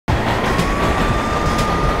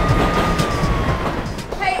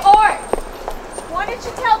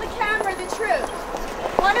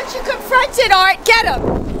confronted, Art, get him.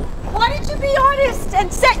 Why don't you be honest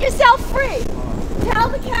and set yourself free? Tell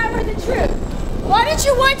the camera the truth. Why didn't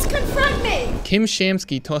you once confront me? Kim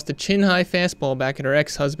Shamsky tossed a chin-high fastball back at her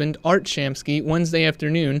ex-husband, Art Shamsky, Wednesday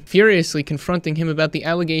afternoon, furiously confronting him about the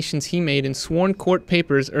allegations he made in sworn court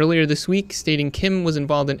papers earlier this week, stating Kim was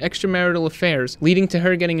involved in extramarital affairs, leading to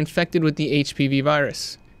her getting infected with the HPV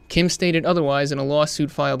virus. Kim stated otherwise in a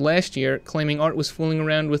lawsuit filed last year, claiming Art was fooling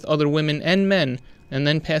around with other women and men, and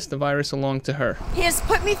then passed the virus along to her. He has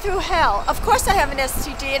put me through hell. Of course I have an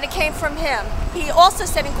STD, and it came from him. He also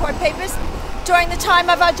said in court papers during the time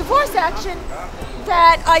of our divorce action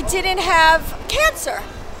that I didn't have cancer.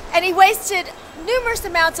 And he wasted numerous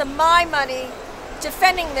amounts of my money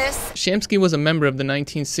defending this. Shamsky was a member of the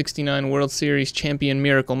 1969 World Series champion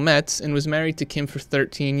Miracle Mets and was married to Kim for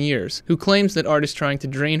 13 years, who claims that Art is trying to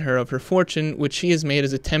drain her of her fortune, which she has made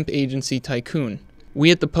as a temp agency tycoon. We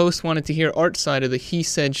at The Post wanted to hear Art's side of the he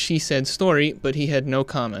said, she said story, but he had no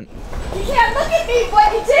comment. You can't look at me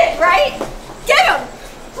what he did, right? Get him!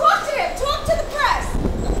 Talk to him! Talk to the press!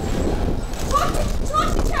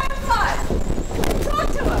 Talk to Channel 5! Talk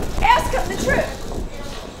to him! Ask him the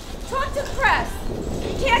truth! Talk to the press!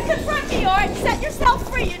 You can't confront me, Art! Set yourself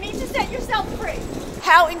free! You need to set yourself free!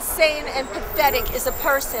 How insane and pathetic is a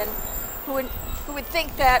person who would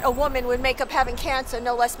think that a woman would make up having cancer,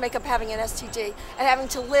 no less make up having an STD, and having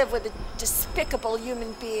to live with a despicable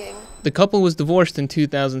human being. The couple was divorced in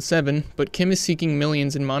 2007, but Kim is seeking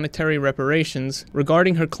millions in monetary reparations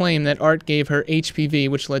regarding her claim that Art gave her HPV,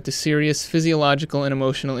 which led to serious physiological and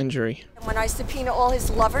emotional injury. When I subpoena all his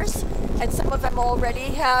lovers, and some of them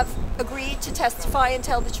already have agreed to testify and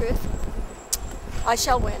tell the truth, I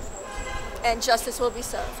shall win, and justice will be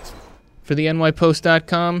served. For the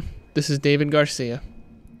NYPost.com, this is David Garcia.